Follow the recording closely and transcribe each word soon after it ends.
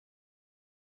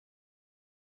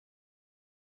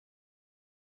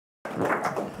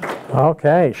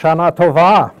Okay, Shana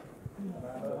Tova.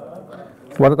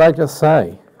 What did I just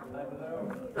say?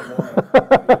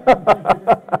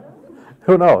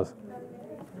 Who knows?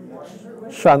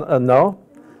 No?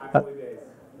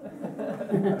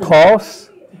 Close?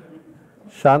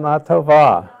 Shana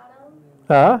Tova.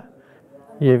 Huh?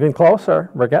 Even closer.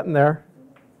 We're getting there.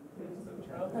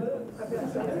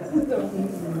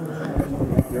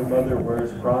 Your mother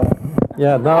wears Prada.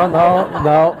 Yeah,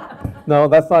 no,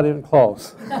 that's not even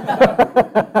close.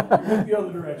 The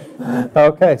other direction.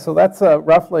 Okay, so that's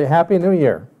roughly Happy New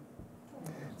Year.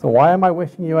 So why am I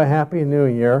wishing you a Happy New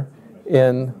Year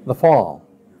in the fall?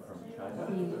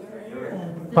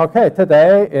 Okay,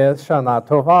 today is Shana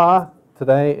Tova.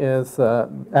 Today is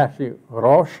actually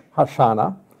Rosh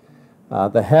Hashanah,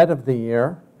 the head of the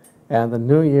year, and the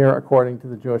new year according to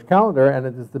the Jewish calendar, and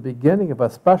it is the beginning of a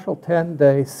special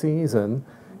 10-day season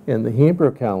in the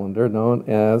Hebrew calendar known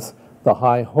as the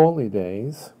High Holy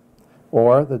Days,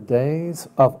 or the Days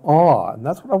of Awe. And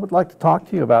that's what I would like to talk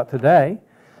to you about today.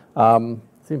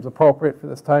 Seems appropriate for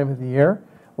this time of the year.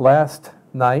 Last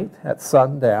night at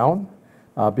sundown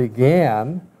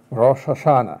began Rosh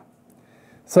Hashanah.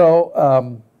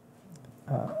 So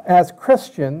as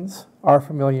Christians, our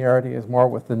familiarity is more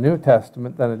with the New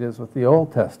Testament than it is with the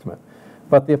Old Testament.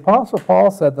 But the Apostle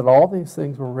Paul said that all these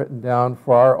things were written down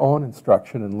for our own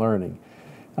instruction and learning,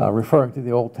 referring to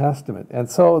the Old Testament. And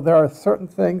so there are certain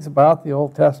things about the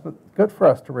Old Testament good for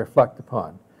us to reflect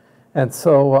upon. And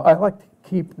so I like to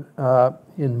keep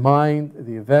in mind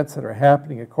the events that are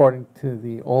happening according to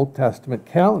the Old Testament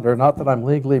calendar. Not that I'm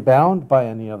legally bound by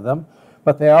any of them,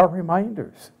 but they are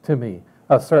reminders to me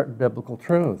of certain biblical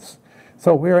truths.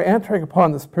 So we are entering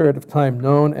upon this period of time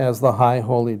known as the High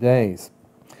Holy Days.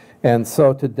 And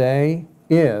so today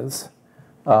is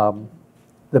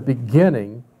the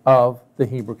beginning of the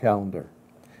Hebrew calendar.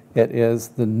 It is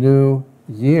the new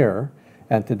year,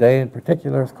 and today in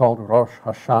particular is called Rosh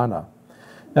Hashanah.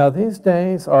 Now these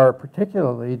days are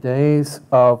particularly days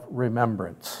of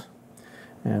remembrance.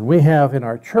 And we have in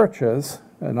our churches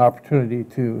an opportunity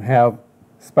to have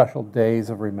special days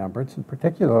of remembrance, and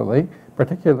particular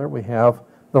we have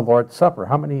the Lord's Supper.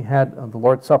 How many had the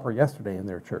Lord's Supper yesterday in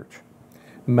their church?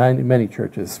 Many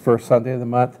churches. First Sunday of the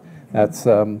month, that's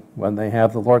when they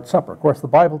have the Lord's Supper. Of course, the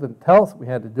Bible didn't tell us we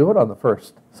had to do it on the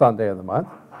first Sunday of the month.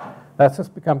 That's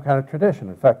just become kind of tradition.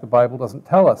 In fact, the Bible doesn't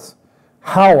tell us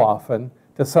how often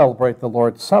to celebrate the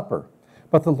Lord's Supper.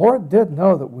 But the Lord did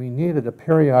know that we needed a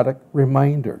periodic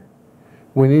reminder.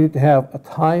 We needed to have a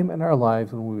time in our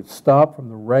lives when we would stop from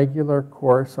the regular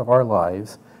course of our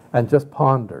lives and just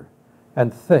ponder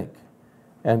and think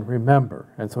and remember.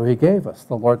 And so he gave us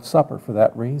the Lord's Supper for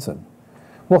that reason.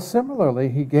 Well, similarly,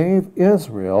 he gave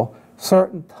Israel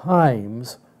certain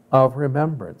times of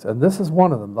remembrance. And this is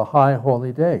one of them, the High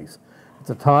Holy Days. It's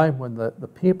a time when the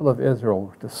people of Israel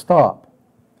were to stop,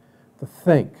 to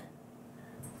think,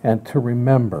 and to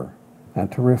remember,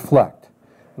 and to reflect.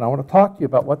 And I want to talk to you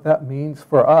about what that means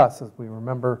for us as we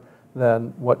remember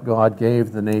then what God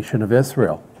gave the nation of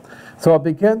Israel. So it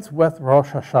begins with Rosh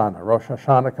Hashanah. Rosh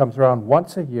Hashanah comes around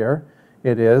once a year.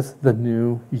 It is the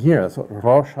new year. That's what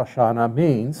Rosh Hashanah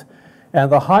means.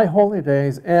 And the High Holy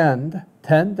Days end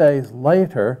 10 days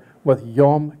later with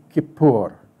Yom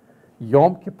Kippur.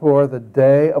 Yom Kippur, the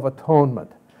Day of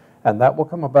Atonement. And that will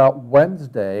come about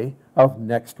Wednesday of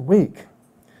next week.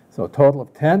 So a total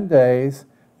of 10 days,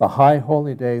 the High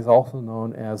Holy Days, also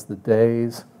known as the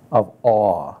Days of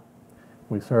Awe.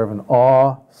 We serve an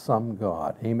awesome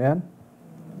God. Amen?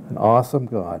 An awesome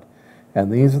God. And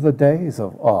these are the days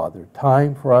of awe. They're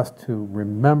time for us to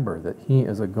remember that he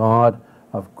is a God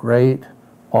of great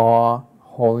awe,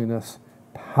 holiness,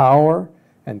 power,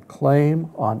 and claim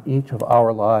on each of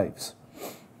our lives.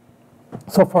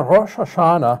 So for Rosh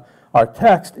Hashanah, our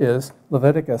text is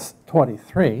Leviticus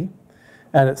 23,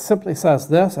 and it simply says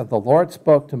this: "And the Lord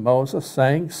spoke to Moses,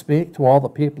 saying, Speak to all the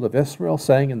people of Israel,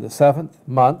 saying, In the 7th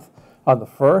month, on the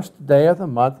 1st day of the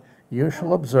month, you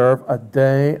shall observe a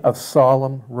day of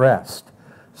solemn rest."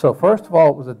 So first of all,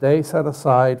 it was a day set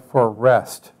aside for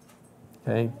rest,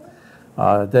 okay?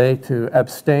 A day to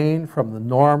abstain from the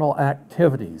normal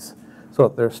activities so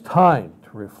that there's time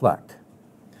to reflect.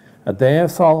 A day of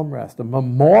solemn rest, a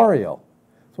memorial.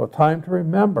 So a time to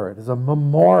remember. It is a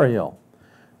memorial.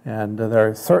 And there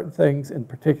are certain things in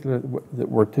particular that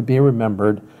were to be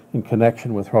remembered in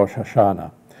connection with Rosh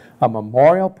Hashanah. A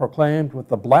memorial proclaimed with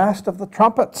the blast of the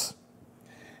trumpets.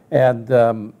 And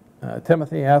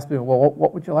Timothy asked me, well,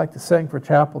 what would you like to sing for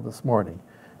chapel this morning?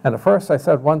 And at first I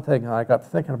said one thing, and I got to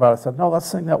thinking about it. I said, no, let's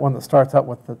sing that one that starts out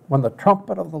with when the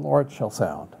trumpet of the Lord shall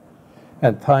sound,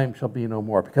 and time shall be no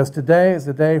more. Because today is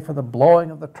the day for the blowing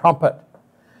of the trumpet.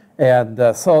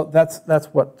 And so that's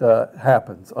what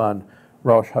happens on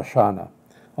Rosh Hashanah,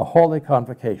 a holy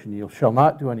convocation. You shall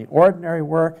not do any ordinary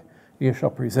work. You shall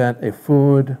present a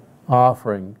food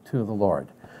offering to the Lord.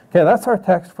 Okay, that's our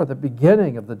text for the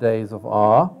beginning of the days of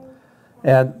awe.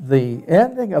 And the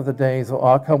ending of the days of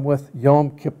awe come with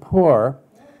Yom Kippur.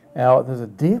 Now, there's a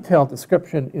detailed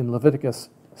description in Leviticus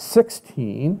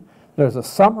 16. There's a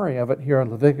summary of it here in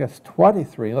Leviticus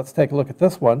 23. Let's take a look at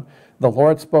this one. The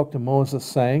Lord spoke to Moses,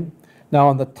 saying, "Now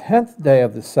on the 10th day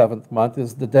of the 7th month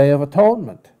is the Day of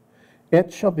Atonement.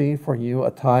 It shall be for you a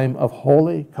time of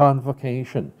holy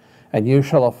convocation, and you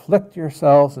shall afflict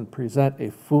yourselves and present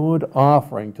a food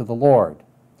offering to the Lord.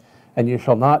 And you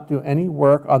shall not do any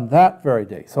work on that very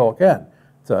day." So again,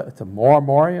 it's a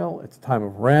memorial, it's a time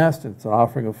of rest, it's an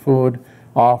offering of food,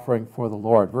 offering for the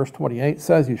Lord. Verse 28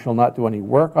 says, "You shall not do any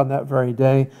work on that very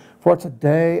day, for it's a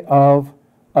day of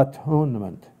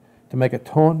atonement, to make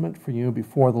atonement for you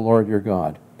before the Lord your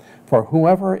God. For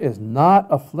whoever is not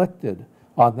afflicted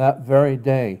on that very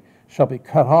day shall be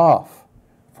cut off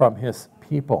from his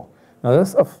people." Now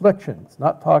this affliction, it's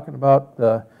not talking about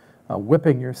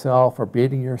whipping yourself or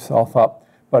beating yourself up,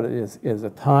 but it is a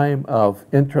time of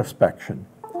introspection,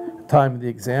 a time of the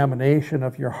examination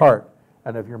of your heart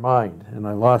and of your mind. And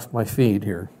I lost my feed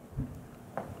here.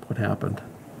 What happened?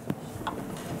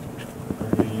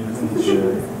 Are you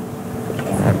using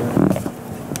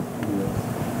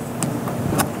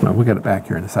No, we'll get it back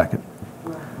here in a second.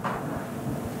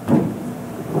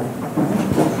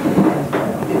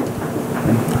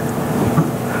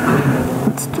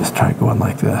 Let's just try going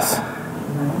like this.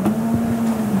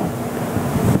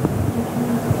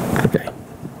 Okay.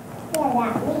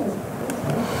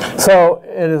 So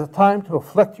it is a time to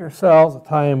afflict yourselves, a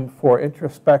time for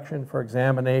introspection, for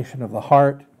examination of the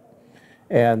heart,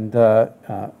 and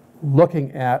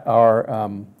looking at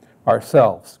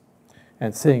ourselves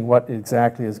and seeing what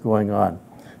exactly is going on.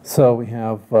 So we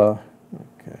have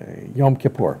Yom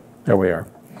Kippur. There we are.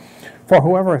 "For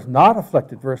whoever is not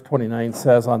afflicted," verse 29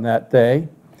 says, "on that day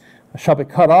shall be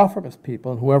cut off from his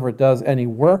people, and whoever does any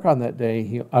work on that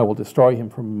day, I will destroy him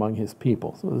from among his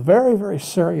people." So it's a very, very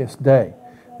serious day.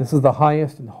 This is the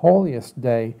highest and holiest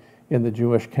day in the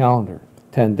Jewish calendar,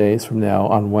 10 days from now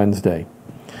on Wednesday.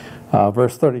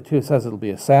 Verse 32 says, "It'll be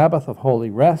a Sabbath of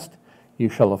holy rest. You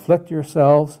shall afflict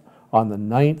yourselves on the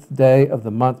 9th day of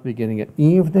the month, beginning at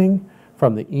evening.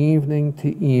 From the evening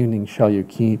to evening shall you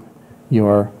keep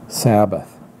your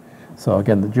Sabbath." So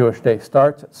again, the Jewish day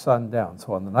starts at sundown.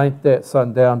 So on the 9th day at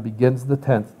sundown begins the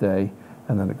 10th day,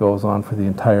 and then it goes on for the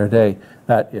entire day.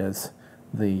 That is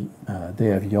the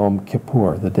day of Yom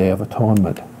Kippur, the Day of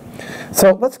Atonement.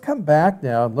 So let's come back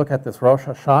now and look at this Rosh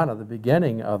Hashanah, the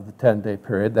beginning of the 10-day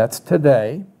period. That's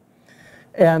today.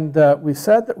 And we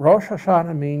said that Rosh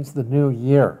Hashanah means the new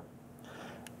year.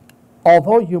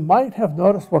 Although you might have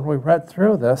noticed when we read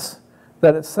through this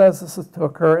that it says this is to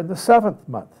occur in the 7th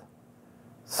month.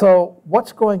 So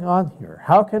what's going on here?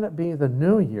 How can it be the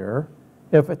new year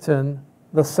if it's in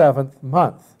the 7th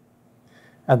month?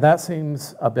 And that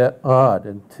seems a bit odd.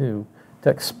 And to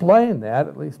explain that,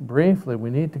 at least briefly,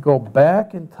 we need to go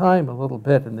back in time a little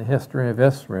bit in the history of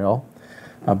Israel,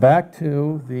 back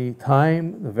to the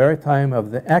very time of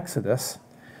the Exodus.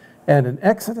 And in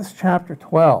Exodus chapter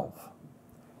 12,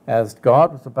 as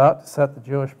God was about to set the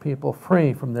Jewish people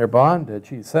free from their bondage,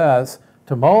 he says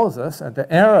to Moses and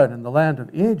to Aaron in the land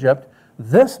of Egypt,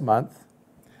 "This month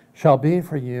shall be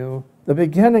for you the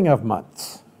beginning of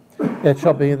months. It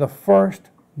shall be the first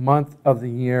month of the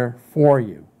year for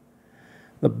you."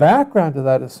 The background to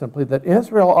that is simply that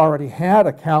Israel already had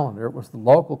a calendar. It was the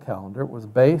local calendar. It was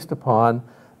based upon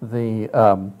the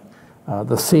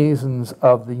seasons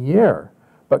of the year.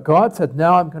 But God said,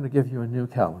 "Now I'm going to give you a new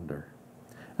calendar."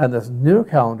 And this new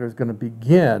calendar is going to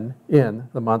begin in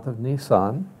the month of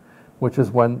Nisan, which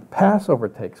is when Passover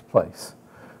takes place.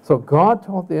 So God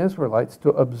told the Israelites to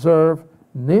observe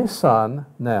Nisan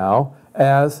now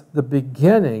as the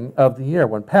beginning of the year,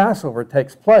 when Passover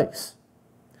takes place.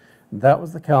 And that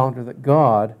was the calendar that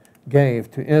God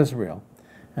gave to Israel.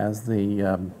 As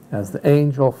the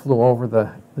angel flew over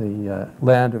the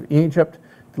land of Egypt,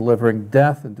 delivering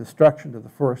death and destruction to the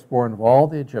firstborn of all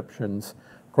the Egyptians,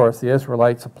 of course, the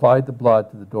Israelites applied the blood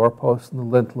to the doorposts and the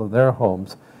lintel of their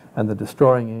homes, and the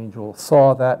destroying angel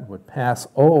saw that and would pass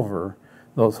over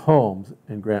those homes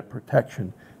and grant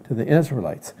protection to the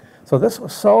Israelites. So this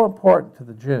was so important to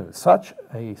the Jews, such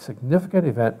a significant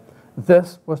event.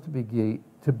 This was to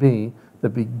be the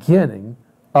beginning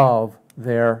of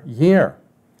their year.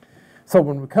 So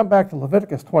when we come back to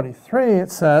Leviticus 23,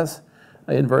 it says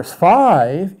in verse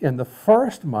 5, "In the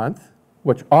first month,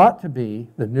 which ought to be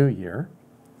the new year,"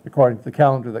 according to the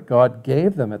calendar that God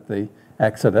gave them at the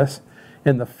Exodus.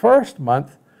 In the first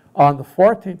month, on the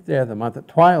 14th day of the month at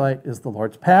twilight, is the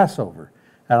Lord's Passover.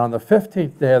 And on the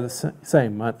 15th day of the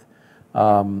same month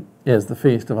is the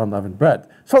Feast of Unleavened Bread.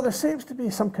 So there seems to be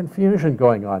some confusion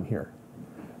going on here.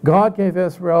 God gave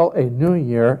Israel a new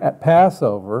year at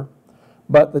Passover,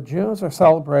 but the Jews are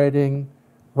celebrating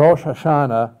Rosh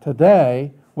Hashanah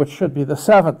today, which should be the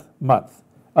 7th month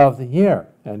of the year.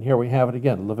 And here we have it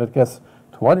again, Leviticus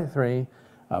 23,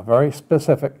 very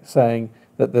specific, saying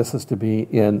that this is to be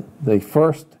in the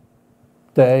first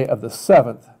day of the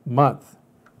 7th month.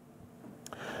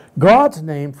 God's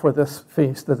name for this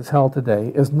feast that is held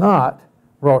today is not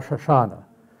Rosh Hashanah.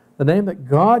 The name that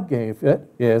God gave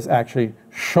it is actually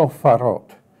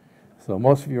shofarot. So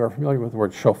most of you are familiar with the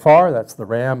word shofar. That's the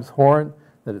ram's horn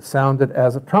that is sounded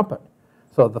as a trumpet.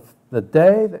 So the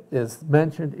day that is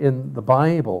mentioned in the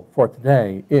Bible for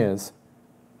today is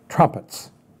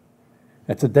trumpets.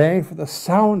 It's a day for the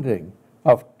sounding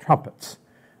of trumpets.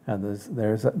 And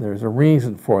there's a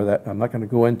reason for that I'm not going to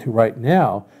go into right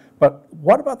now. But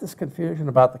what about this confusion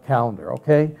about the calendar,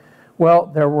 okay? Well,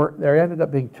 there ended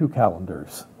up being two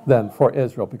calendars then for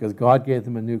Israel because God gave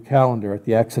them a new calendar at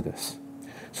the Exodus.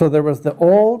 So there was the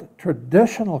old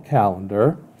traditional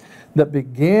calendar that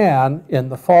began in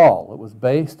the fall. It was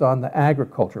based on the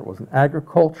agriculture. It was an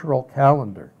agricultural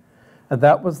calendar. And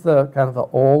that was the kind of the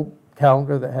old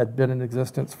calendar that had been in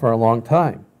existence for a long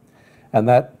time. And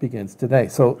that begins today.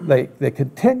 So they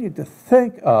continued to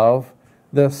think of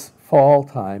this fall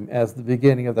time as the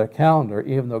beginning of their calendar,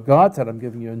 even though God said, I'm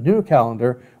giving you a new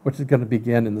calendar, which is going to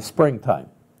begin in the springtime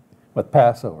with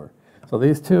Passover. So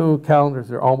these two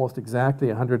calendars are almost exactly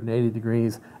 180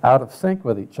 degrees out of sync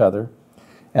with each other.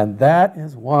 And that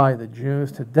is why the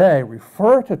Jews today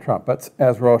refer to trumpets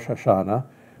as Rosh Hashanah,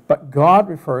 but God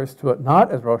refers to it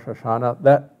not as Rosh Hashanah.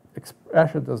 That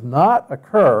expression does not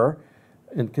occur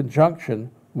in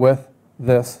conjunction with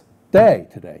this day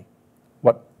today.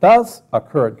 What does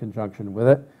occur in conjunction with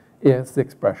it is the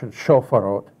expression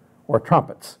shofarot, or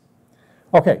trumpets.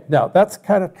 Okay, now that's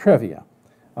kind of trivia.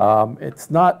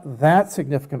 It's not that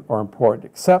significant or important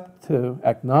except to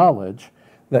acknowledge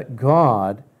that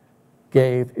God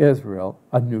gave Israel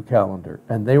a new calendar,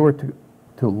 and they were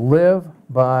to live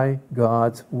by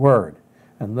God's word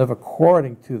and live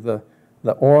according to the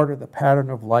order, the pattern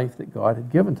of life that God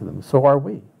had given to them. So are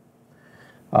we.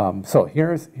 So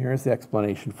here's the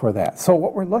explanation for that. So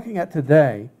what we're looking at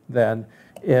today then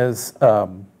is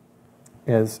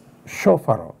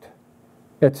shofarot.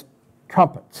 It's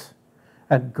trumpets.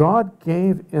 And God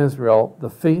gave Israel the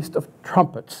Feast of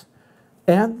Trumpets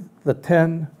and the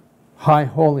 10 high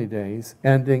holy days,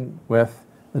 ending with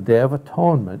the Day of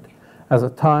Atonement, as a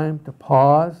time to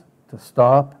pause, to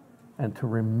stop, and to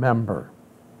remember.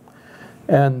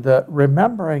 And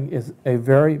remembering is a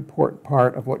very important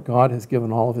part of what God has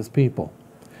given all of his people.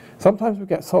 Sometimes we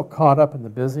get so caught up in the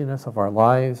busyness of our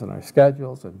lives and our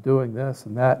schedules and doing this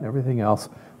and that and everything else,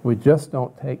 we just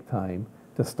don't take time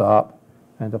to stop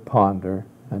and to ponder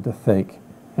and to think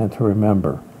and to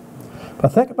remember. But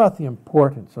think about the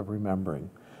importance of remembering.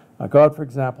 God, for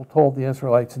example, told the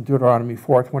Israelites in Deuteronomy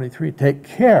 4:23, take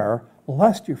care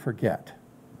lest you forget.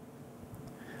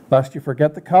 Lest you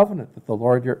forget the covenant that the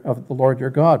Lord your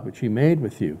God, which he made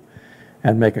with you,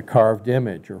 and make a carved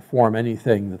image or form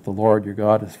anything that the Lord your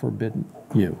God has forbidden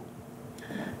you.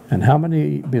 And how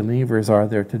many believers are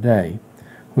there today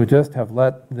who just have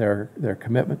let their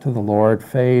commitment to the Lord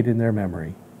fade in their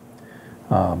memory?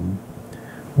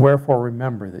 Wherefore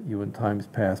remember that you in times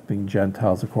past, being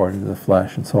Gentiles according to the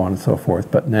flesh, and so on and so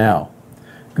forth, but now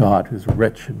God, who's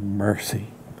rich in mercy,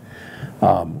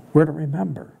 we're to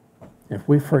remember. If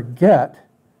we forget,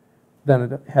 then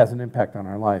it has an impact on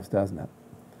our lives, doesn't it?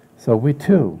 So we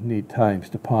too need times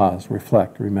to pause,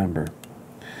 reflect, remember.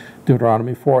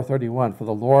 Deuteronomy 4:31, for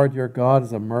the Lord your God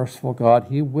is a merciful God.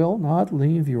 He will not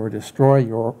leave you or destroy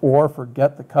you or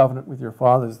forget the covenant with your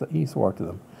fathers that he swore to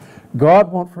them.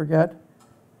 God won't forget,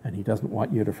 and he doesn't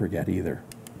want you to forget either.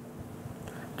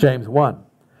 James 1,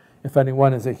 if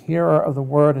anyone is a hearer of the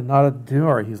word and not a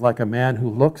doer, he's like a man who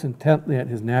looks intently at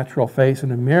his natural face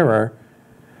in a mirror,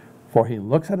 for he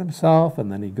looks at himself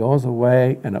and then he goes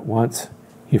away and at once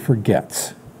he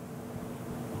forgets.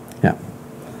 Yeah,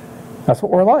 that's what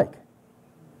we're like.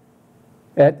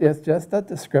 It is just a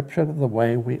description of the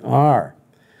way we are.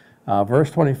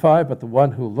 Verse 25, but the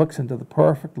one who looks into the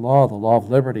perfect law, the law of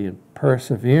liberty, and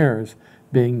perseveres,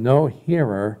 being no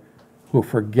hearer who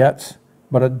forgets,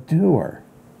 but a doer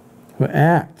who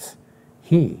acts,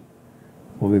 he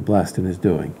will be blessed in his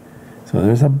doing. So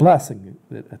there's a blessing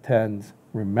that attends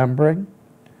remembering,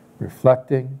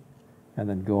 reflecting, and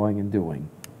then going and doing.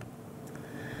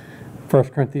 1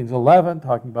 Corinthians 11,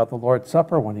 talking about the Lord's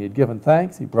Supper, when he had given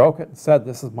thanks, he broke it and said,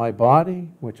 "This is my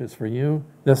body, which is for you.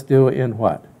 This do in"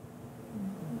 what?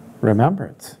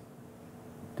 Remembrance.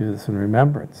 Do this in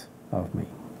remembrance of me.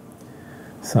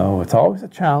 So it's always a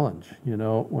challenge, you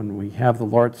know, when we have the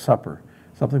Lord's Supper.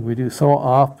 Something we do so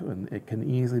often, it can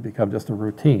easily become just a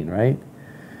routine, right?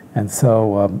 And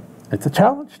so it's a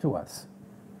challenge to us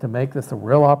to make this a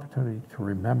real opportunity to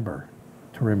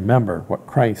remember what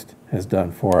Christ has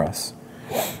done for us.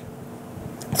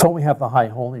 So we have the High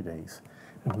Holy Days.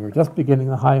 And we were just beginning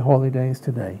the High Holy Days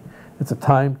today. It's a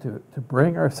time to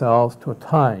bring ourselves to a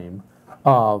time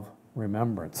of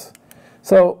remembrance.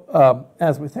 So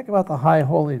as we think about the High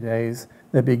Holy Days,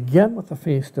 they begin with the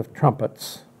Feast of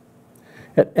Trumpets.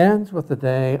 It ends with the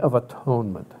Day of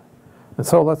Atonement. And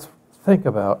so let's think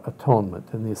about atonement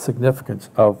and the significance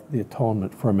of the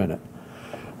atonement for a minute.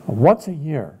 Once a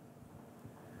year,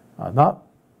 not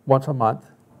once a month,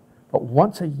 but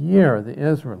once a year, the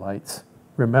Israelites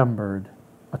remembered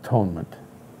atonement.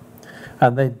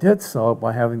 And they did so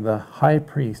by having the high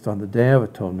priest on the Day of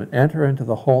Atonement enter into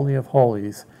the Holy of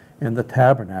Holies in the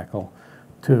tabernacle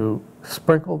to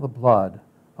sprinkle the blood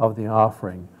of the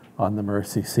offering on the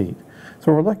mercy seat.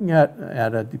 So we're looking at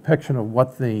a depiction of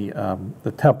what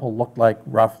the temple looked like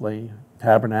roughly,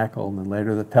 tabernacle, and then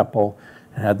later the temple.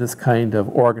 It had this kind of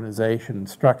organization and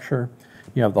structure.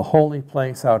 You have the holy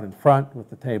place out in front with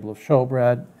the table of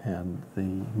showbread and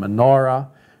the menorah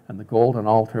and the golden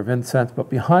altar of incense, but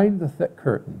behind the thick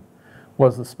curtain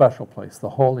was the special place, the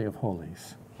Holy of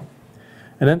Holies.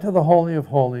 And into the Holy of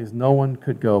Holies no one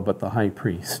could go but the high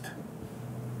priest.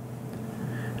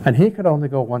 And he could only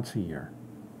go once a year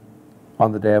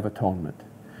on the Day of Atonement.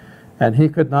 And he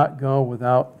could not go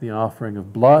without the offering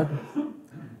of blood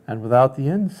and without the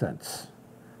incense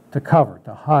to cover,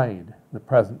 to hide the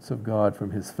presence of God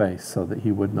from his face so that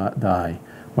he would not die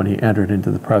when he entered into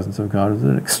the presence of God. It was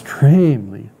an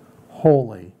extremely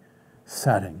holy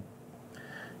setting.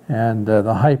 And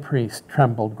the high priest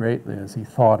trembled greatly as he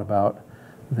thought about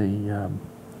the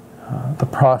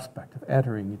prospect of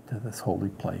entering into this holy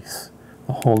place,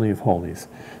 the Holy of Holies.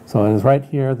 So it is right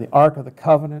here, the Ark of the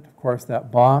Covenant, of course,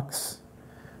 that box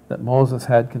that Moses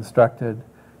had constructed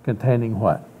containing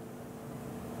what?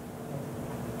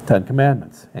 10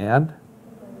 Commandments. And?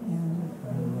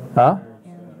 Huh?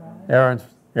 Aaron's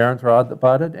rod that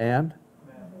budded, and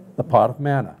the pot of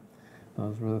manna.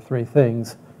 Those were the three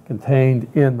things contained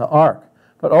in the ark.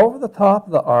 But over the top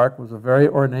of the ark was a very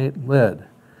ornate lid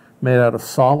made out of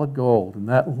solid gold. And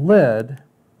that lid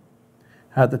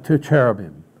had the two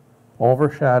cherubim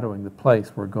overshadowing the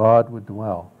place where God would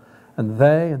dwell. And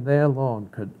they alone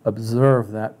could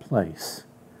observe that place.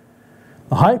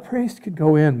 The high priest could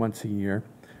go in once a year,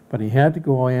 but he had to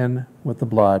go in with the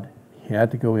blood. He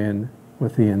had to go in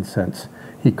with the incense.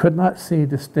 He could not see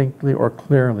distinctly or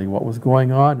clearly what was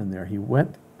going on in there. He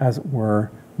went, as it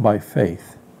were, by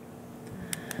faith.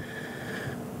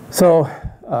 So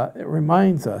it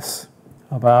reminds us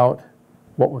about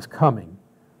what was coming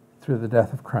through the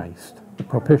death of Christ, the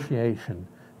propitiation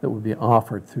that would be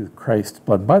offered through Christ's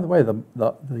blood. And by the way,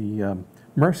 the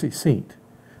mercy seat,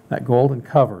 that golden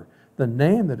cover, the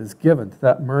name that is given to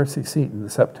that mercy seat in the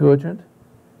Septuagint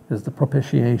is the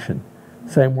propitiation.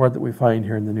 Same word that we find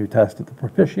here in the New Testament. The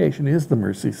propitiation is the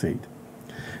mercy seat.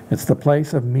 It's the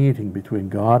place of meeting between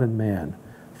God and man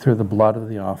through the blood of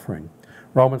the offering.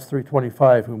 Romans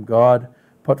 3:25, whom God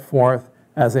put forth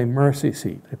as a mercy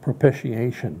seat, a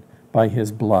propitiation by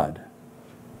his blood.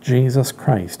 Jesus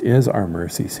Christ is our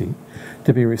mercy seat,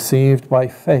 to be received by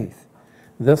faith.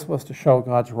 This was to show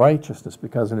God's righteousness,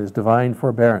 because in his divine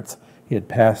forbearance he had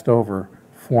passed over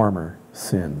former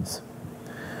sins.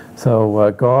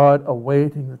 So God,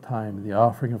 awaiting the time of the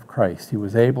offering of Christ, he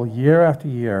was able year after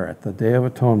year at the Day of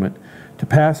Atonement to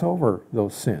pass over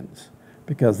those sins,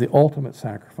 because the ultimate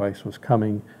sacrifice was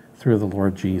coming through the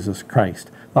Lord Jesus Christ.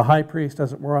 The high priest,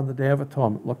 as it were, on the Day of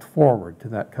Atonement looked forward to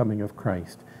that coming of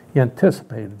Christ. He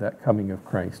anticipated that coming of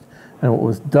Christ. And what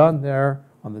was done there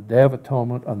on the Day of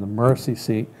Atonement, on the mercy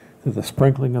seat, through the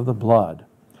sprinkling of the blood,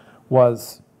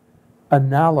 was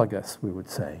analogous, we would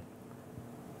say,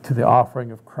 to the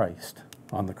offering of Christ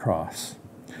on the cross.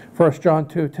 1 John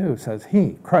 2:2 says,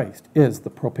 he, Christ, is the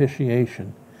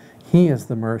propitiation. He is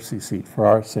the mercy seat for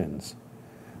our sins,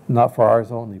 not for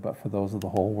ours only, but for those of the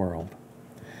whole world.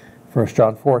 1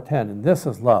 John 4:10, and this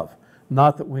is love,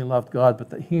 not that we loved God,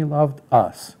 but that he loved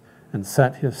us and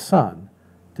sent his Son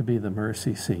to be the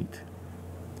mercy seat,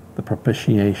 the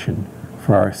propitiation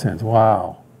for our sins.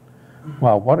 Wow.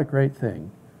 Wow, what a great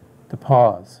thing to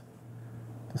pause,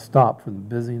 to stop from the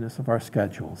busyness of our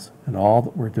schedules and all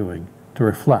that we're doing, to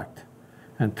reflect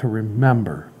and to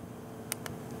remember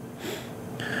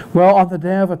Well, on the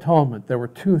Day of Atonement, there were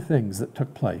two things that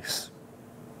took place.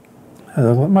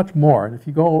 There's much more, and if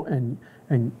you go and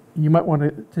you might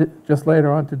want to, just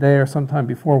later on today or sometime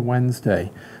before Wednesday,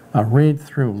 read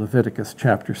through Leviticus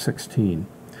chapter 16.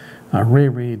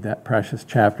 Reread that precious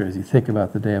chapter as you think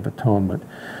about the Day of Atonement.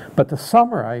 But to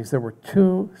summarize, there were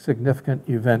two significant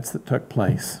events that took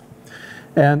place.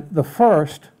 And the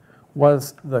first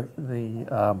was the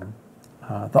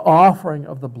offering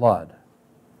of the blood.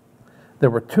 There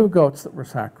were two goats that were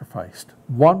sacrificed.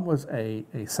 One was a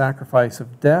sacrifice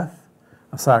of death,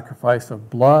 a sacrifice of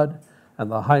blood,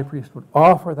 and the high priest would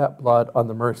offer that blood on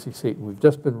the mercy seat. And we've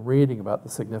just been reading about the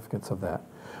significance of that.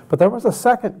 But there was a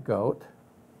second goat,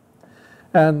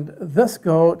 and this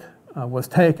goat was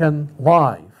taken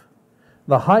live.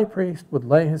 The high priest would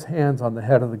lay his hands on the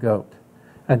head of the goat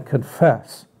and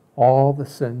confess all the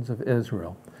sins of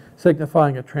Israel,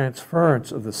 signifying a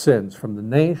transference of the sins from the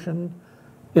nation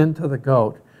into the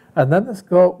goat. And then this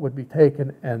goat would be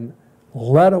taken and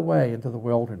led away into the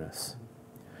wilderness.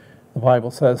 The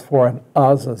Bible says for an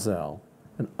Azazel.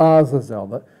 An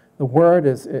Azazel. The word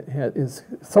is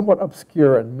somewhat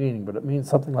obscure in meaning, but it means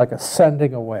something like a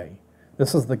sending away.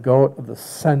 This is the goat of the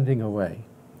sending away.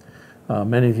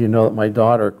 Many of you know that my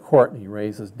daughter Courtney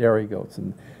raises dairy goats,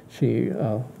 and she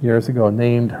years ago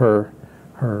named her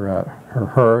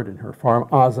herd and her farm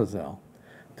Azazel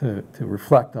to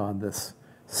reflect on this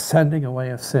sending away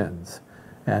of sins.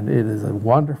 And it is a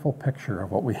wonderful picture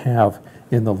of what we have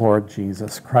in the Lord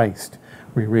Jesus Christ.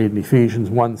 We read in Ephesians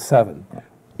 1:7,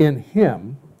 in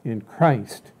him, in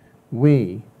Christ,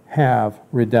 we have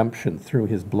redemption through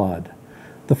his blood,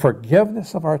 the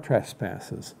forgiveness of our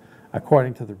trespasses,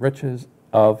 according to the riches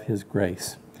of his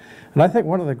grace. And I think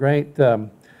one of the great, I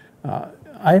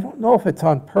don't know if it's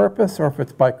on purpose or if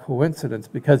it's by coincidence,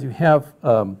 because you have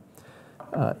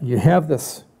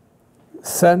this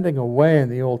sending away in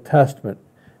the Old Testament.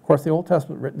 Of course, the Old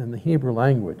Testament written in the Hebrew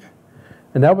language.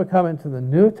 And now we come into the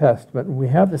New Testament, and we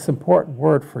have this important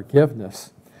word,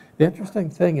 forgiveness. The interesting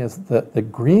thing is that the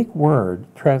Greek word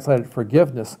translated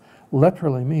forgiveness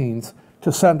literally means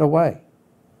to send away.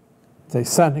 It's a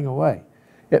sending away.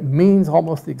 It means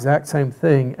almost the exact same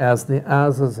thing as the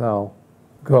Azazel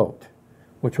goat,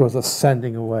 which was a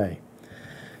sending away.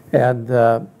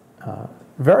 And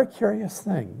very curious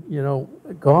thing, you know,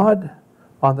 God,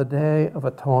 on the Day of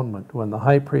Atonement, when the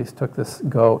high priest took this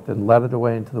goat and led it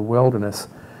away into the wilderness,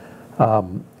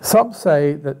 some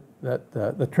say that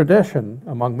the tradition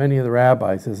among many of the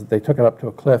rabbis is that they took it up to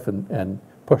a cliff and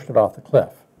pushed it off the cliff.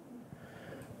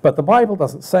 But the Bible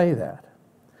doesn't say that.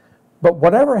 But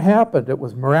whatever happened, it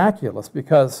was miraculous,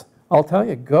 because I'll tell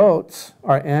you, goats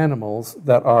are animals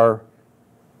that are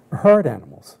herd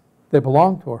animals. They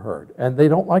belong to a herd, and they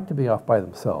don't like to be off by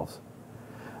themselves.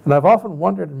 And I've often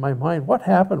wondered in my mind, what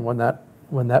happened when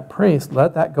that priest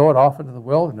led that goat off into the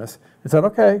wilderness and said,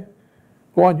 okay,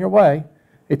 go on your way.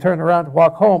 He turned around to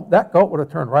walk home. That goat would have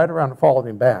turned right around and followed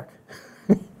him back.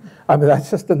 I mean,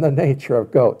 that's just in the nature of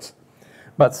goats.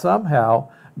 But somehow,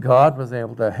 God was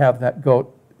able to have that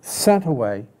goat sent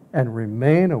away and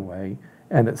remain away,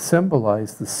 and it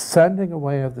symbolized the sending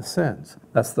away of the sins.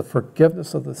 That's the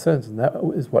forgiveness of the sins, and that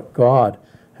is what God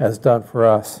has done for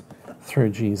us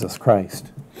through Jesus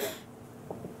Christ.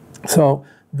 So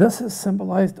this is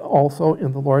symbolized also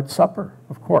in the Lord's Supper,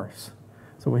 of course.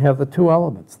 So we have the two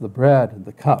elements, the bread and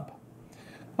the cup.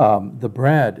 The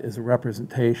bread is a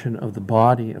representation of the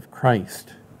body of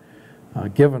Christ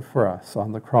given for us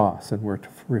on the cross, and we're to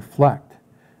reflect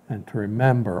and to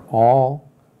remember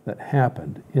all that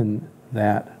happened in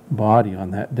that body on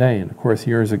that day. And of course,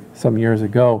 some years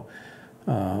ago,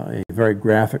 a very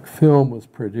graphic film was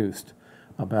produced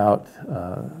about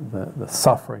the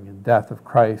suffering and death of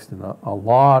Christ, and a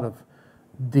lot of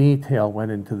detail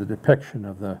went into the depiction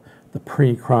of the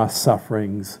pre-cross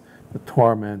sufferings, the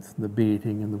torments, the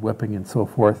beating, and the whipping, and so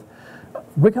forth.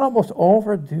 We can almost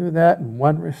overdo that in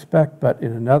one respect, but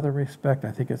in another respect,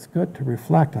 I think it's good to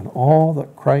reflect on all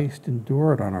that Christ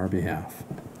endured on our behalf.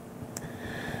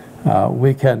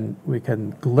 We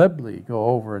can glibly go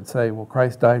over and say, well,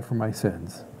 Christ died for my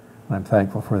sins, and I'm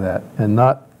thankful for that, and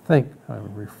not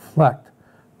reflect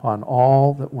upon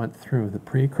all that went through the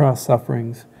pre-cross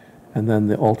sufferings and then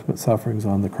the ultimate sufferings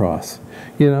on the cross.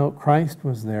 You know, Christ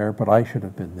was there, but I should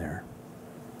have been there.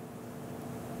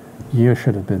 You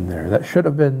should have been there. That should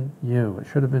have been you. It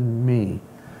should have been me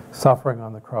suffering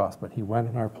on the cross, but he went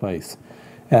in our place.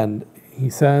 And he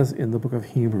says in the book of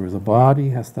Hebrews, a body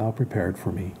hast thou prepared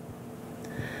for me.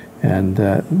 And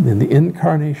in the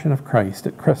incarnation of Christ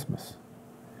at Christmas,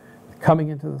 coming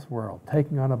into this world,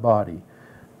 taking on a body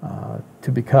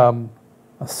to become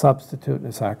a substitute and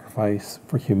a sacrifice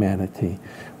for humanity.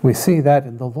 We see that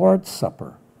in the Lord's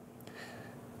Supper.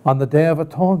 On the Day of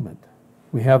Atonement,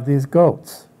 we have these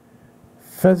goats,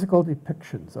 physical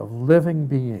depictions of living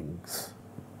beings.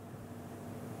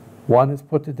 One is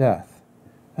put to death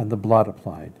and the blood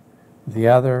applied. The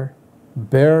other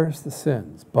bears the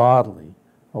sins bodily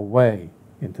away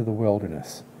into the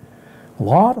wilderness. A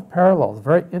lot of parallels,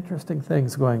 very interesting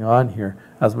things going on here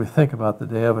as we think about the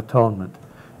Day of Atonement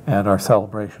and our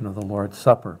celebration of the Lord's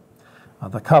Supper.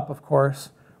 The cup, of course,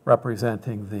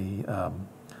 representing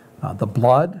the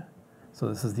blood. So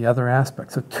this is the other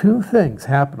aspect. So two things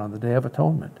happen on the Day of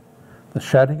Atonement: the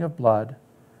shedding of blood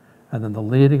and then the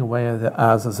leading away of the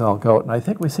Azazel goat. And I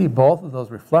think we see both of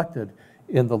those reflected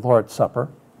in the Lord's Supper.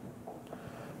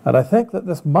 And I think that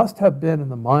this must have been in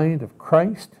the mind of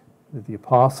Christ, the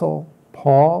Apostle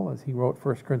Paul, as he wrote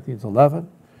 1 Corinthians 11.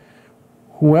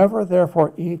 Whoever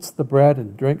therefore eats the bread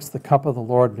and drinks the cup of the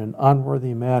Lord in an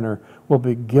unworthy manner will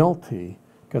be guilty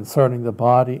concerning the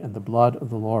body and the blood of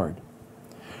the Lord.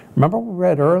 Remember we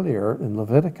read earlier in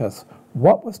Leviticus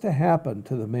what was to happen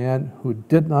to the man who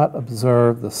did not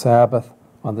observe the Sabbath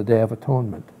on the Day of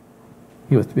Atonement.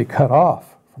 He was to be cut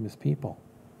off from his people.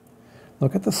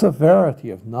 Look at the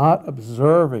severity of not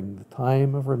observing the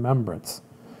time of remembrance,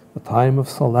 the time of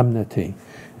solemnity.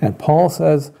 And Paul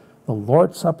says the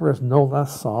Lord's Supper is no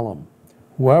less solemn.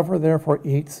 Whoever therefore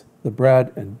eats the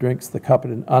bread and drinks the cup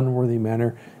in an unworthy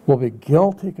manner will be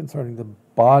guilty concerning the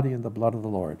body and the blood of the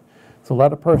Lord. So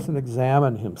let a person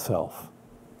examine himself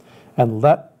and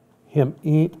let him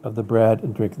eat of the bread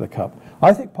and drink of the cup.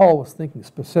 I think Paul was thinking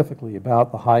specifically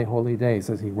about the high holy days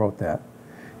as he wrote that.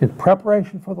 In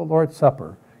preparation for the Lord's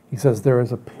Supper, he says there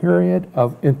is a period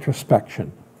of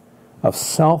introspection, of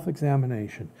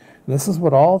self-examination. This is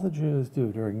what all the Jews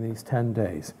do during these 10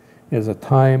 days. It is a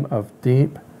time of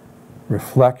deep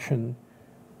reflection,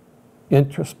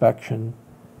 introspection,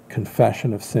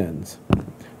 confession of sins.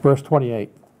 Verse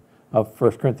 28 of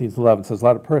 1 Corinthians 11 says,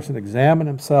 let a person examine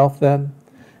himself then,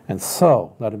 and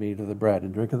so let him eat of the bread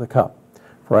and drink of the cup.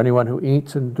 For anyone who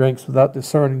eats and drinks without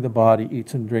discerning the body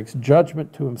eats and drinks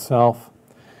judgment to himself.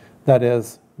 That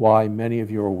is why many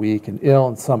of you are weak and ill,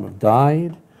 and some have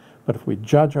died. But if we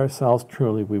judge ourselves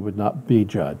truly, we would not be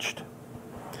judged.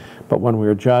 But when we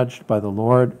are judged by the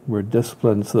Lord, we're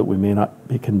disciplined so that we may not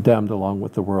be condemned along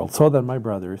with the world. So then, my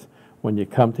brothers, when you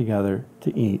come together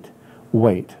to eat,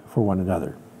 wait for one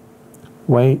another.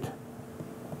 Wait,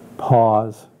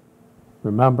 pause,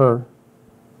 remember,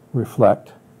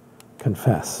 reflect,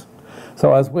 confess.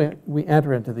 So as we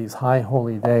enter into these high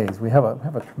holy days, we have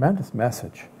a tremendous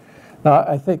message. Now,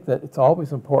 I think that it's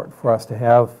always important for us to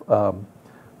have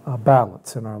a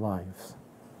balance in our lives.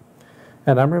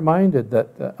 And I'm reminded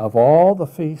that of all the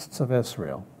feasts of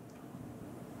Israel,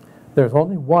 there's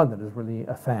only one that is really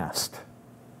a fast.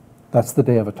 That's the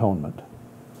Day of Atonement.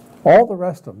 All the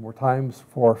rest of them were times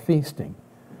for feasting,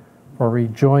 for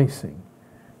rejoicing,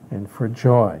 and for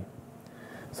joy.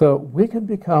 So we can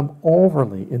become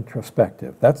overly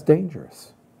introspective. That's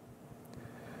dangerous.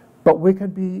 But we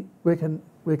can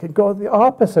go the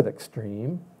opposite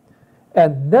extreme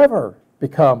and never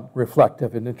become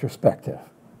reflective and introspective.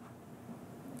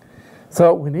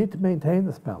 So we need to maintain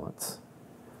this balance.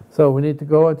 So we need to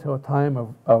go into a time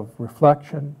of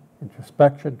reflection,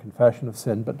 introspection, confession of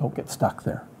sin, but don't get stuck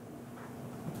there.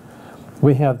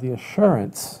 We have the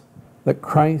assurance that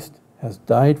Christ has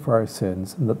died for our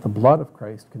sins and that the blood of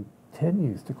Christ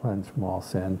continues to cleanse from all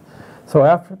sin. So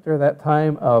after that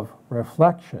time of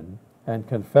reflection and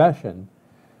confession,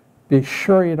 be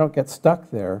sure you don't get stuck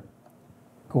there.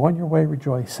 Go on your way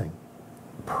rejoicing,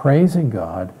 praising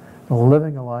God, and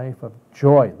living a life of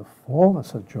joy, the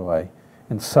fullness of joy,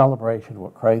 in celebration of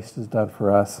what Christ has done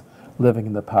for us, living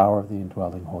in the power of the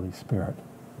indwelling Holy Spirit.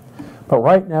 But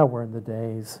right now we're in the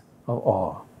days of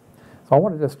awe. So I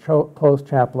want to just close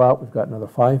chapel out. We've got another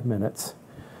 5 minutes.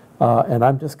 And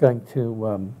I'm just going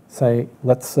to say,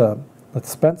 let's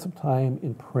spend some time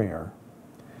in prayer.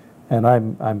 And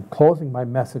I'm closing my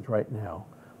message right now.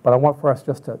 But I want for us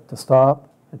just to stop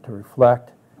and to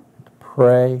reflect, and to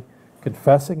pray,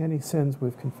 confessing any sins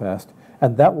we've confessed.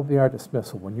 And that will be our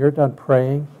dismissal. When you're done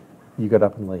praying, you get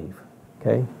up and leave.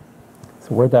 Okay?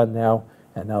 So we're done now.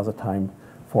 And now's the time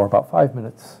for about 5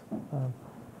 minutes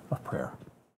of prayer.